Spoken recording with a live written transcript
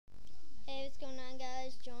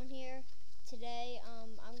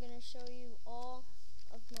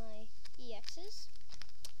EXs.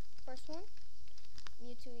 First one,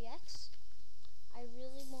 Mewtwo EX. I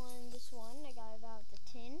really wanted this one. I got it out of the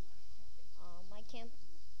tin.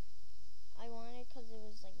 I wanted it because it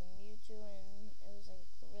was like a Mewtwo and it was like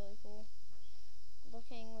really cool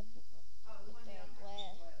looking with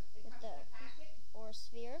the or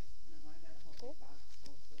sphere. Cool.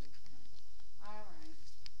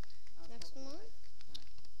 Next one,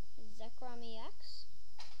 Zekrom EX.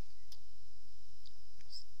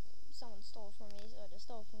 Someone stole from me, so I just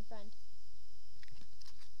stole from a friend.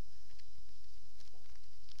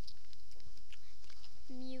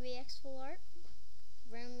 Mew EX full art.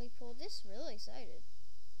 Randomly pulled this, really excited.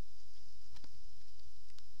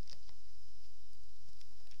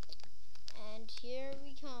 And here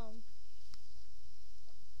we come.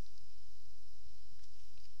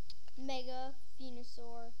 Mega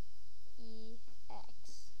Venusaur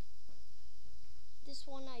EX. This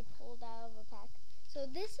one I pulled out of a pack. So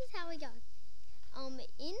this is how I got it.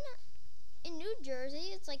 In New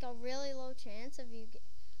Jersey, it's like a really low chance of you,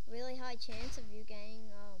 really high chance of you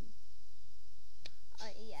getting an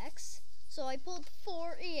EX. So I pulled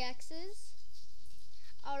 4 EXs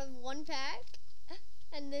out of one pack,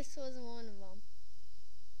 and this was one of them.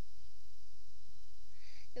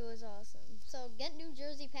 It was awesome. So get New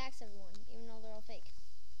Jersey packs, everyone, even though they're all fake.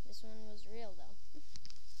 This one was real though.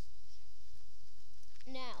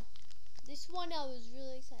 Now, this one I was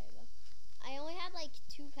really excited about. I only had like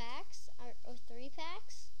 2 packs or 3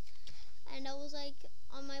 packs, and I was like,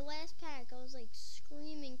 on my last pack, I was like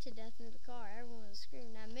screaming to death in the car. Everyone was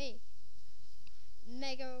screaming at me.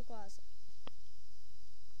 Mega Rayquaza.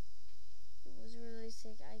 It was really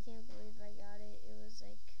sick. I can't believe I got it. It was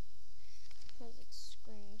like, I was like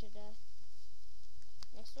screaming to death.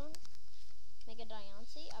 Next one, Mega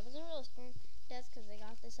Diancie. I wasn't really screaming to death because I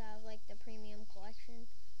got this out of like the premium collection.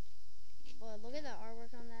 But look at the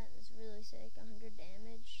artwork on that. It's really sick. 100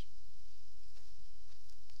 damage.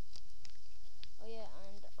 Oh yeah,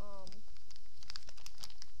 and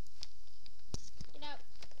get out.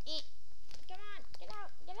 Come on, get out,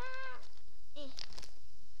 get out.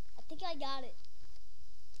 I think I got it.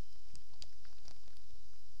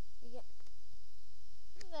 What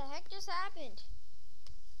the heck just happened?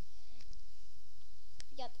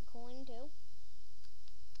 You got the coin too.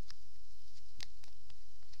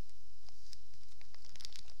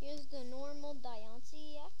 Here's the normal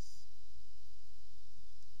Diancie EX.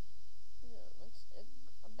 It looks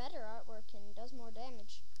a better artwork and does more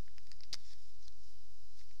damage.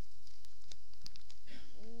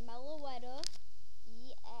 Meloetta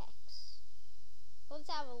EX. Supposed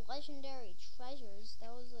to have a legendary treasures.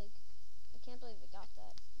 That was like, I can't believe I got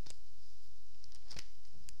that.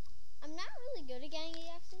 I'm not really good at getting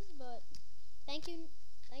EXs, but thank you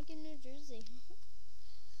New Jersey.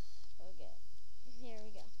 Okay, here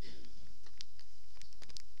we go.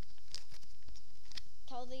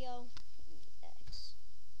 Keldeo EX.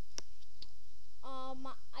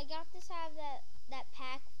 I got this out of that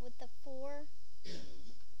pack with the 4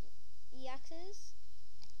 EXs.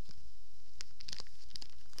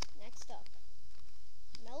 Next up,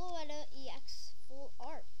 Meloetta EX full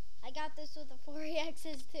art. I got this with the 4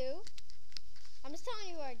 EXs too. I'm just telling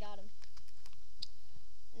you where I got them.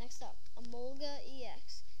 Next up, Emolga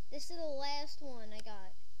EX. This is the last one I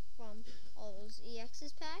got from all those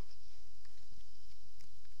EXs pack.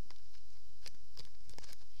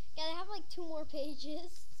 Gotta have like 2 more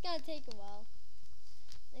pages. It's gonna take a while.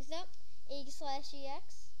 Next up,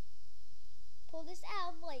 Egg/EX. Pull this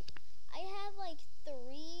out like, I have like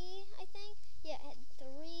 3, I think. Yeah, I had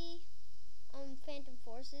 3 Phantom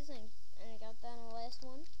Forces, and I got that on the last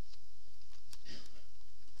one.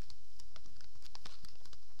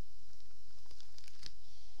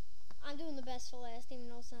 I'm doing the best for last, even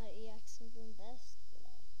though it's not an EX. I'm doing best for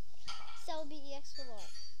that. Celebi EX full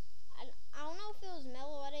art. I don't know if it was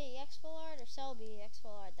Meloetta EX full art or Celebi EX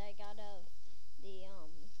full art that I got out of the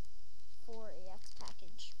 4 EX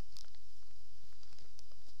package.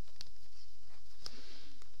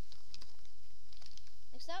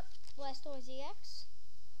 Next up, Blastoise EX.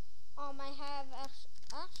 I have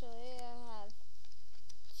actually I have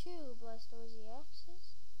 2 Blastoise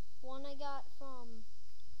EXs. One I got from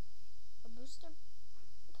a booster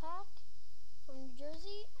pack from New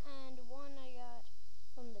Jersey, and one I got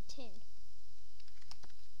from the tin.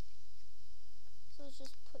 So let's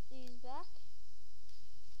just put these back,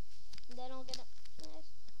 and then I'll get it.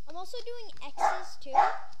 I'm also doing X's too.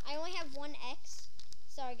 I only have 1 X.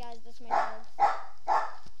 Sorry guys, that's my dog.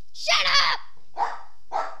 Shut up!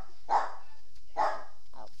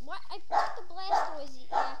 Oh, what? I took the Blastoise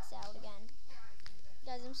EX out again.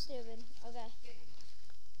 Guys, I'm stupid. Okay.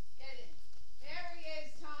 Get in. There he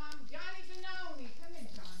is, Tom. Johnny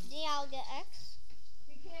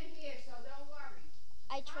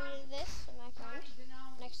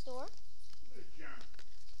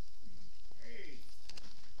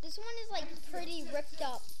ripped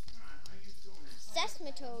up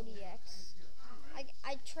Seismitoad EX.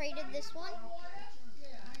 I traded this one.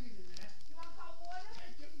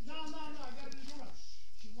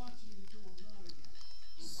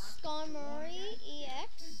 Skarmory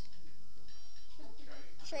EX.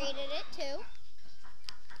 Traded it too.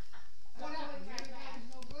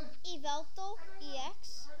 Yveltal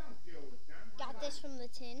EX. Got this from the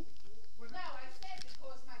tin.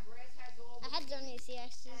 I had Xerneas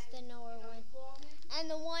EXs, didn't know where it went. And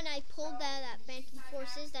the one I pulled out of that Phantom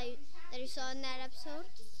Forces that you saw in that episode,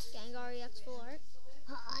 Gengar EX full art.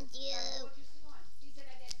 Haunt you!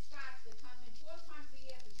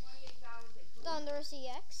 Thundurus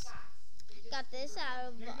EX. Got this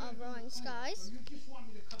out of Roaring Skies. So you just want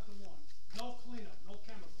me to cut the lawn. No cleanup, no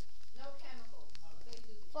chemical. No chemical. They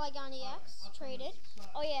do the Flygon EX, traded.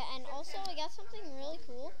 Oh yeah, and also I got something really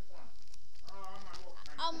cool.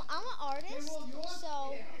 I'm an artist,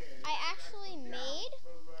 so I actually made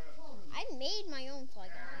my own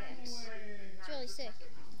Flygon EX. It's really sick.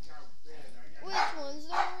 Which one's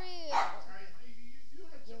the real?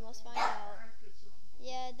 You must find out.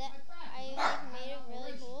 Yeah, that I made it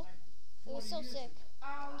really cool. It was so sick.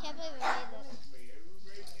 Can't believe I made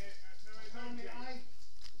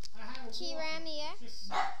this. T-Ram EX.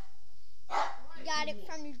 Got it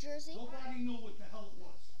from New Jersey. Nobody knew what the hell it was.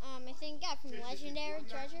 I think got from Legendary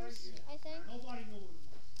Treasures, I think. Nobody knew what it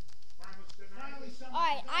was.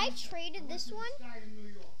 Alright, I traded this one.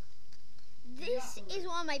 This is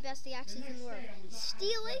one of my best EXs in the world.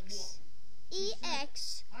 Steelix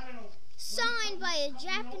EX, signed by a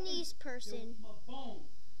Japanese person,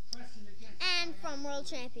 and from World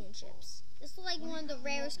Championships. This is like one of the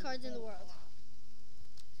rarest cards in the world.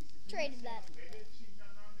 Traded that.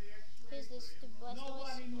 Here's this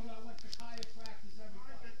Blastoise.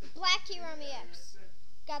 Black T-Ram EX.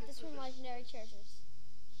 Got this from Legendary Treasures.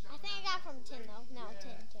 I think I got it from tin though. No,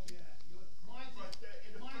 tin.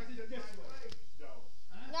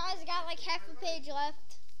 Guys, I got like half a page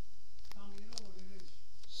left.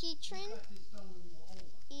 Heatran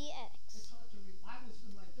EX.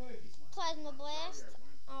 Plasma Blast.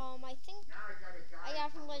 I think I got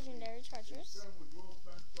it from Legendary Treasures.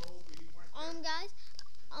 Guys,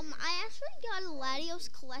 I actually got a Latios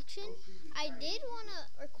collection. I did want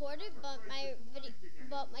to record it, but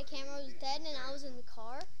my camera was dead and I was in the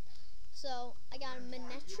car. So I got a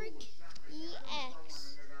Manectric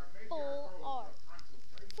EX full art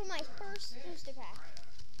for my first booster pack.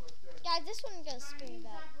 Guys, this one I'm gonna spin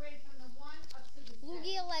back.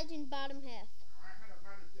 Lugia Legend bottom half.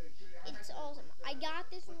 It's awesome. I got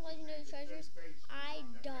this from Legendary Treasures. I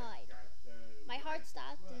died. My heart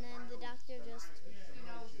stopped, and then the doctor just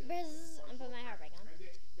buzz and put my heart back on.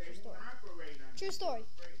 True story. True story.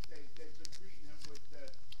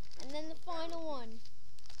 And then the final one.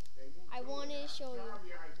 I wanted to show you.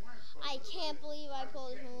 I can't believe I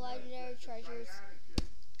pulled it from Legendary Treasures.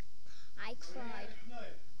 I cried.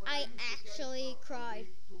 I actually cried.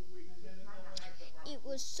 It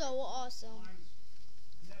was so awesome.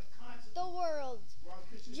 The world.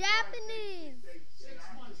 Japanese.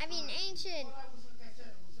 I mean ancient.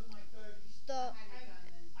 The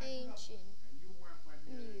ancient.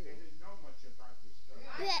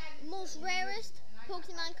 The most rarest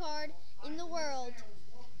Pokemon card in the world.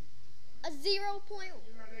 A 0.1,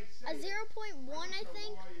 I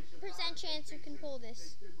think, % chance you can pull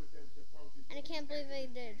this. And I can't believe they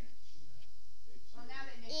did.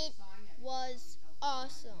 It was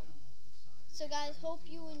awesome. So guys, hope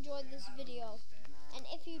you enjoyed this video. And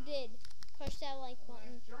if you did, push that like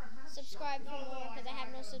button. Subscribe for more, because I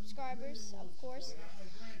have no subscribers, of course.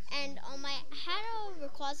 And I had a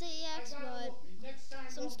Rayquaza EX, but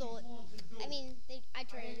someone stole it. I mean, I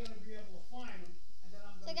traded it.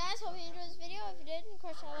 So guys, hope you enjoyed this video. If you did,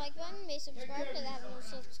 crush that like button. May subscribe, because I have no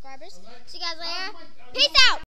subscribers. See you guys later. Peace out!